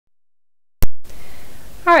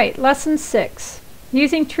Alright, Lesson 6.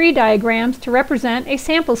 Using tree diagrams to represent a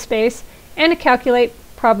sample space and to calculate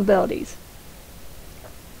probabilities.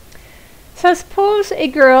 So suppose a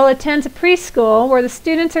girl attends a preschool where the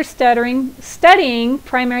students are studying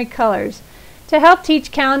primary colors. To help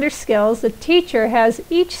teach calendar skills, the teacher has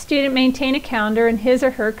each student maintain a calendar in his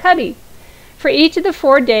or her cubby. For each of the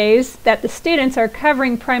 4 days that the students are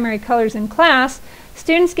covering primary colors in class,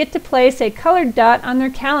 students get to place a colored dot on their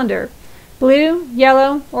calendar, blue,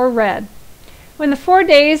 yellow, or red. When the 4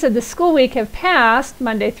 days of the school week have passed,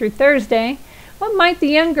 Monday through Thursday, what might the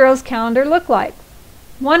young girl's calendar look like?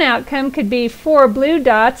 One outcome could be 4 blue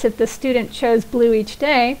dots if the student chose blue each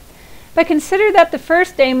day, but consider that the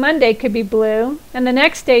first day, Monday, could be blue, and the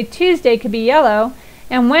next day, Tuesday, could be yellow,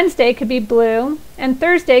 and Wednesday could be blue, and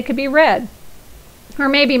Thursday could be red. Or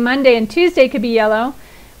maybe Monday and Tuesday could be yellow,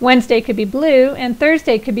 Wednesday could be blue, and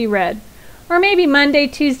Thursday could be red. Or maybe Monday,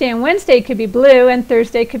 Tuesday, and Wednesday could be blue, and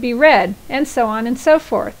Thursday could be red, and so on and so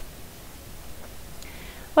forth.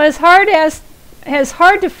 Well, as hard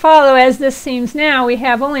to follow as this seems now, we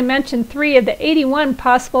have only mentioned 3 of the 81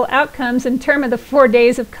 possible outcomes in terms of the 4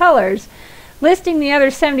 days of colors. Listing the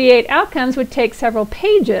other 78 outcomes would take several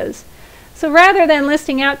pages. So rather than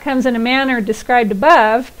listing outcomes in a manner described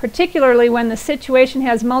above, particularly when the situation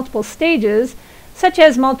has multiple stages, such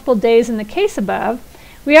as multiple days in the case above,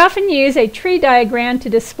 we often use a tree diagram to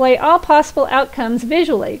display all possible outcomes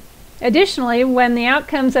visually. Additionally, when the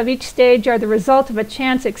outcomes of each stage are the result of a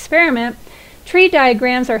chance experiment, tree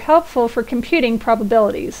diagrams are helpful for computing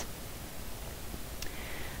probabilities.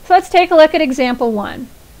 So let's take a look at example 1.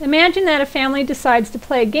 Imagine that a family decides to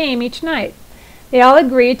play a game each night. They all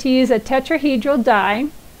agree to use a tetrahedral die,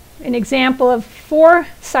 an example of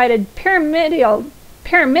 4-sided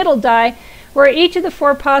pyramidal die where each of the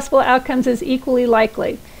 4 possible outcomes is equally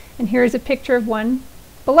likely. And here's a picture of one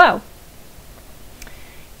below.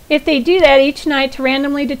 If they do that each night to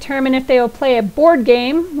randomly determine if they will play a board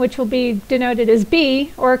game, which will be denoted as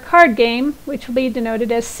B, or a card game, which will be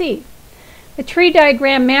denoted as C. A tree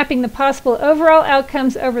diagram mapping the possible overall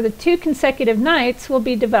outcomes over the 2 consecutive nights will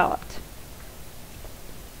be developed.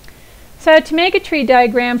 So to make a tree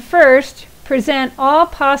diagram, first present all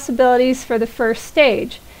possibilities for the first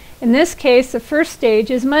stage. In this case, the first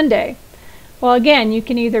stage is Monday. Well, again, you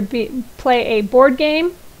can either play a board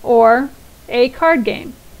game or a card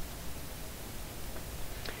game.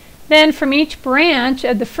 Then from each branch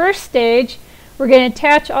of the first stage, we're going to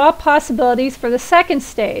attach all possibilities for the second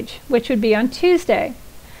stage, which would be on Tuesday.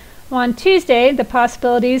 Well, on Tuesday, the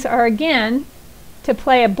possibilities are again to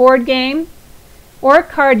play a board game or a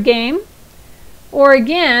card game, or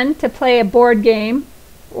again to play a board game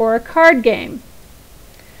or a card game.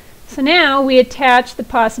 So now we attach the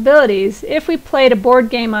possibilities. If we played a board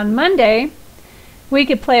game on Monday, we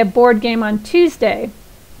could play a board game on Tuesday,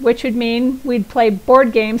 which would mean we'd play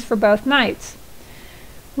board games for both nights.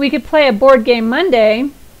 We could play a board game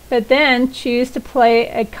Monday, but then choose to play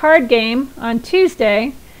a card game on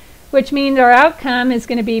Tuesday, which means our outcome is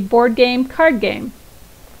going to be board game, card game.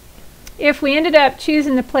 If we ended up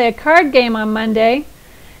choosing to play a card game on Monday,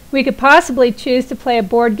 we could possibly choose to play a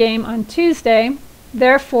board game on Tuesday.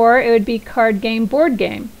 Therefore, it would be card game, board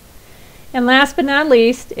game. And last but not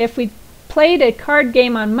least, if we played a card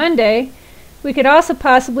game on Monday, we could also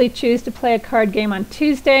possibly choose to play a card game on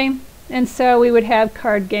Tuesday, and so we would have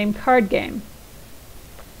card game, card game.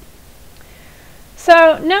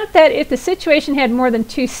 So note that if the situation had more than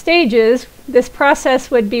 2 stages, this process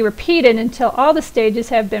would be repeated until all the stages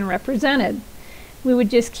have been represented. We would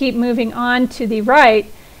just keep moving on to the right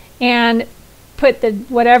and put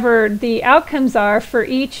whatever the outcomes are for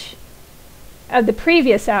each of the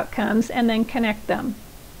previous outcomes and then connect them.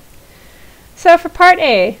 So for part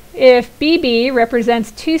A, if BB represents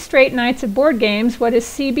 2 straight nights of board games, what does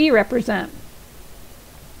CB represent?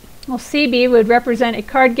 Well, CB would represent a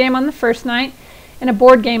card game on the first night and a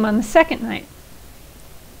board game on the second night.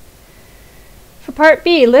 For part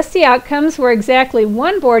B, list the outcomes where exactly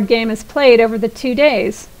 1 board game is played over the 2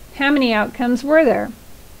 days. How many outcomes were there?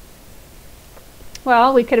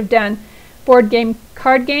 Well, we could have done board game,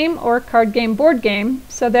 card game, or card game, board game,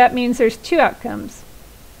 so that means there's 2 outcomes.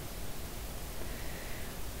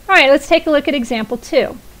 Alright, let's take a look at example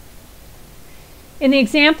 2. In the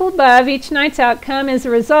example above, each night's outcome is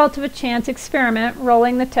the result of a chance experiment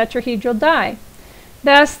rolling the tetrahedral die.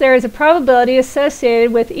 Thus, there is a probability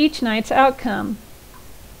associated with each night's outcome.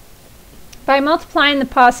 By multiplying the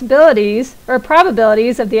possibilities, or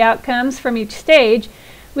probabilities, of the outcomes from each stage,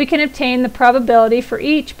 we can obtain the probability for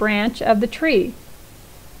each branch of the tree.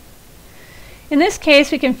 In this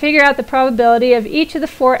case, we can figure out the probability of each of the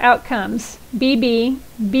 4 outcomes, BB,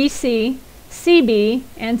 BC, CB,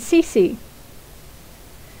 and CC.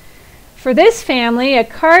 For this family, a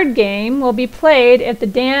card game will be played if the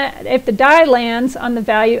die lands on the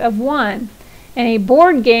value of 1, and a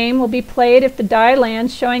board game will be played if the die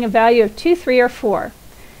lands showing a value of 2, 3, or 4.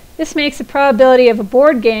 This makes the probability of a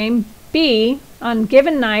board game be, on a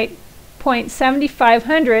given night,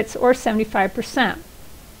 0.75 or 75%,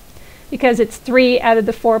 because it's 3 out of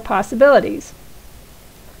the 4 possibilities.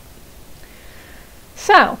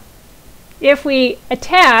 So, if we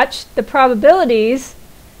attach the probabilities,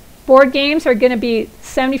 board games are going to be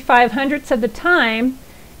 75/100ths of the time,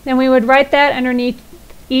 then we would write that underneath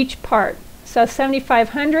each part. So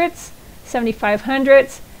 75/100ths,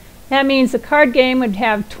 75/100ths. That means the card game would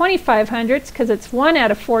have 25/100ths because it's 1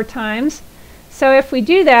 out of 4 times. So if we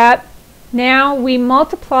do that, now we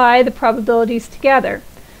multiply the probabilities together.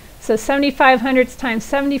 So 75/100ths times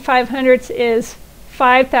 75/100ths is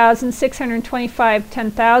 5,625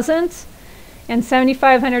 10,000ths, and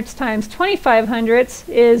 75/100ths times 25/100ths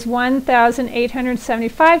is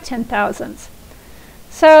 1,875 10,000ths.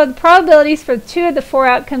 So the probabilities for 2 of the 4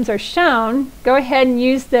 outcomes are shown. Go ahead and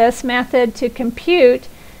use this method to compute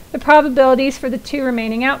the probabilities for the 2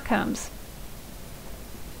 remaining outcomes.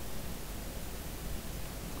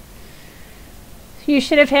 You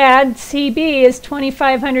should have had CB is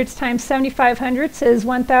 25/100ths times 75/100ths is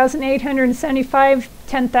 1,875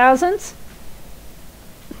 10,000ths.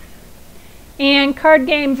 And card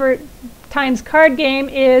game times card game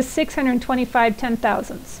is 625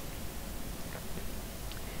 10,000ths.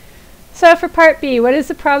 So for part B, what is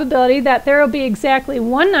the probability that there will be exactly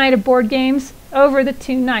 1 night of board games over the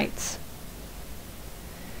 2 nights?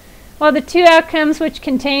 Well, the 2 outcomes which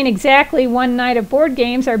contain exactly 1 night of board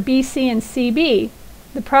games are BC and CB.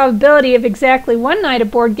 The probability of exactly 1 night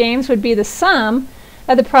of board games would be the sum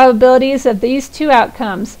of the probabilities of these 2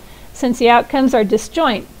 outcomes, since the outcomes are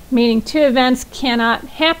disjoint, meaning 2 events cannot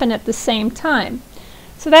happen at the same time.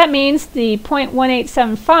 So that means the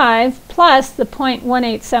 0.1875 plus the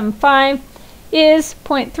 0.1875 is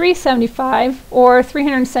 0.375 or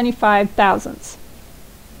 375 thousandths.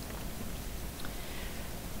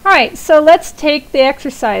 Alright, so let's take the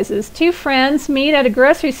exercises. 2 friends meet at a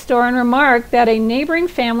grocery store and remark that a neighboring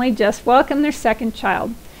family just welcomed their second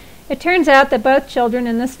child. It turns out that both children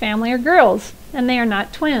in this family are girls, and they are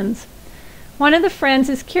not twins. One of the friends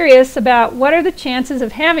is curious about what are the chances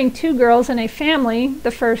of having 2 girls in a family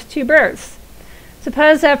the first 2 births.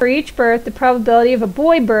 Suppose that for each birth the probability of a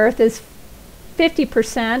boy birth is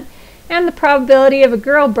 50% and the probability of a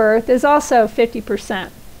girl birth is also 50%,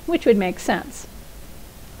 which would make sense.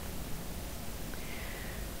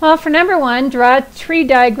 Well, for number 1, draw a tree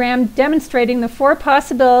diagram demonstrating the 4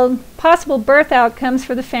 possible birth outcomes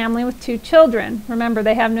for the family with 2 children. Remember,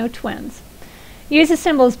 they have no twins. Use the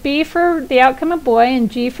symbols B for the outcome of boy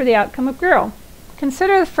and G for the outcome of girl.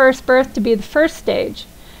 Consider the first birth to be the first stage.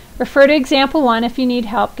 Refer to example 1 if you need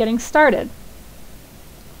help getting started.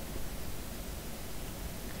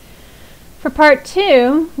 For part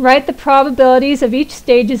 2, write the probabilities of each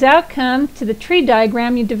stage's outcome to the tree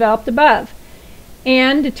diagram you developed above,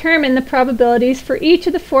 and determine the probabilities for each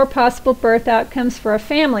of the 4 possible birth outcomes for a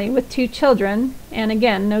family with 2 children, and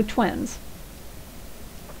again, no twins.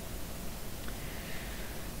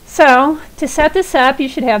 So, to set this up, you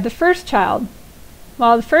should have the first child.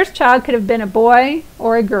 Well, the first child could have been a boy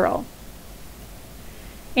or a girl.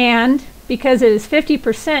 And because it is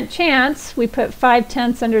 50% chance, we put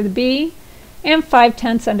 5/10ths under the B and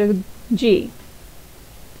 5/10ths under the G.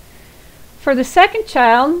 For the second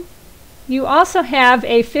child, you also have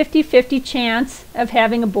a 50-50 chance of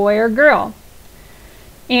having a boy or girl.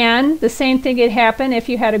 And the same thing could happen if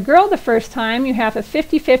you had a girl the first time, you have a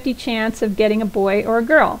 50-50 chance of getting a boy or a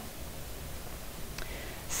girl.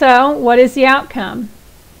 So, what is the outcome?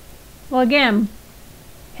 Well, again,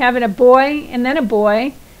 having a boy and then a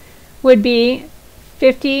boy would be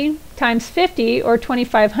 50 times 50 or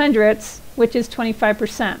 25/100ths, which is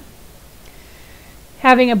 25%.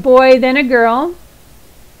 Having a boy then a girl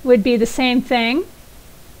would be the same thing.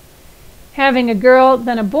 Having a girl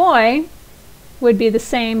then a boy would be the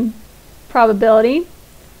same probability.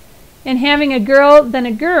 And having a girl then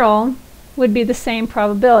a girl would be the same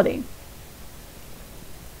probability.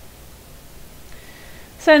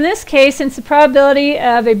 So in this case, since the probability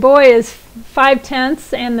of a boy is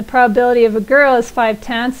 5/10ths and the probability of a girl is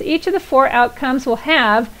 5/10ths, each of the 4 outcomes will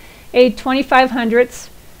have a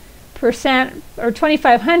 25/100ths% or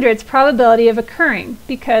 25/100ths probability of occurring,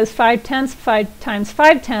 because 5/10ths times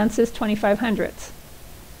 5/10ths is 25/100ths.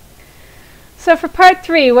 So for part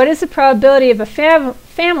 3, what is the probability of a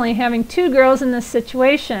family having 2 girls in this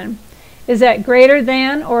situation? Is that greater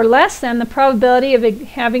than or less than the probability of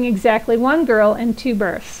having exactly one girl and 2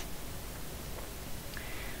 births?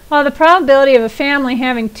 Well, the probability of a family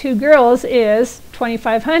having 2 girls is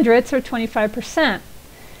 25/100ths, or 25%.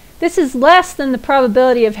 This is less than the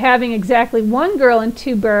probability of having exactly one girl and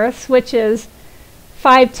 2 births, which is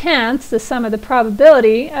 5/10ths, the sum of the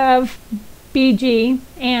probability of BG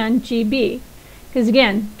and GB. Because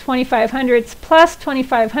again, 25/100ths plus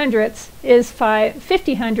 25/100ths is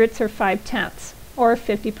 50/100ths, or 5/10ths, or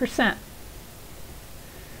 50%.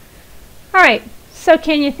 All right, so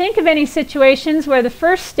can you think of any situations where the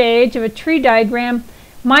first stage of a tree diagram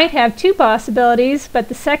might have 2 possibilities, but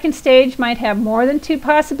the second stage might have more than 2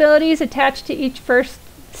 possibilities attached to each first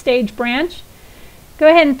stage branch? Go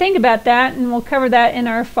ahead and think about that, and we'll cover that in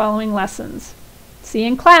our following lessons. See you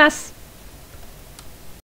in class.